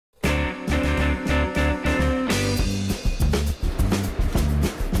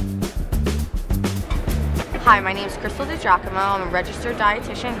Hi, my name is Crystal DiGiacomo. I'm a registered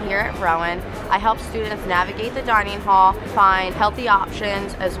dietitian here at Rowan. I help students navigate the dining hall, find healthy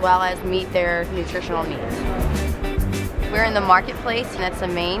options, as well as meet their nutritional needs. We're in the marketplace, and it's the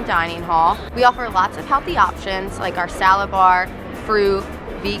main dining hall. We offer lots of healthy options like our salad bar, fruit,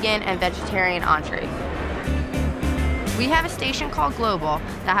 vegan, and vegetarian entrees. We have a station called Global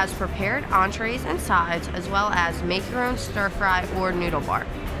that has prepared entrees and sides, as well as make your own stir fry or noodle bar.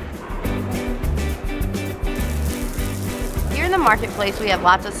 Here in the marketplace, we have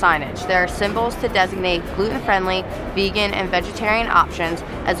lots of signage. There are symbols to designate gluten-friendly, vegan, and vegetarian options,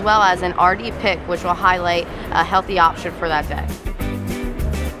 as well as an RD pick, which will highlight a healthy option for that day.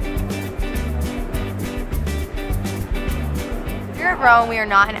 Here at Rowan, we are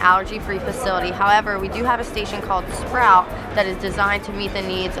not an allergy-free facility. However, we do have a station called Sprout that is designed to meet the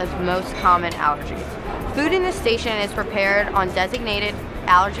needs of most common allergies. Food in this station is prepared on designated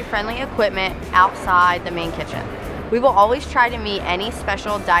allergy-friendly equipment outside the main kitchen. We will always try to meet any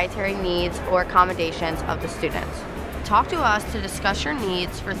special dietary needs or accommodations of the students. Talk to us to discuss your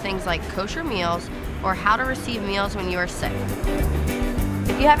needs for things like kosher meals or how to receive meals when you are sick.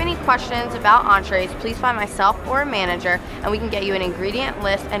 If you have any questions about entrees, please find myself or a manager, and we can get you an ingredient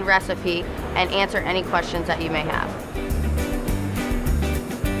list and recipe and answer any questions that you may have.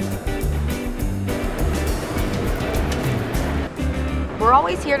 We're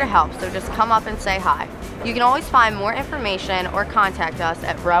always here to help, so just come up and say hi. You can always find more information or contact us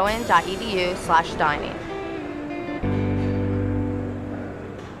at rowan.edu/dining.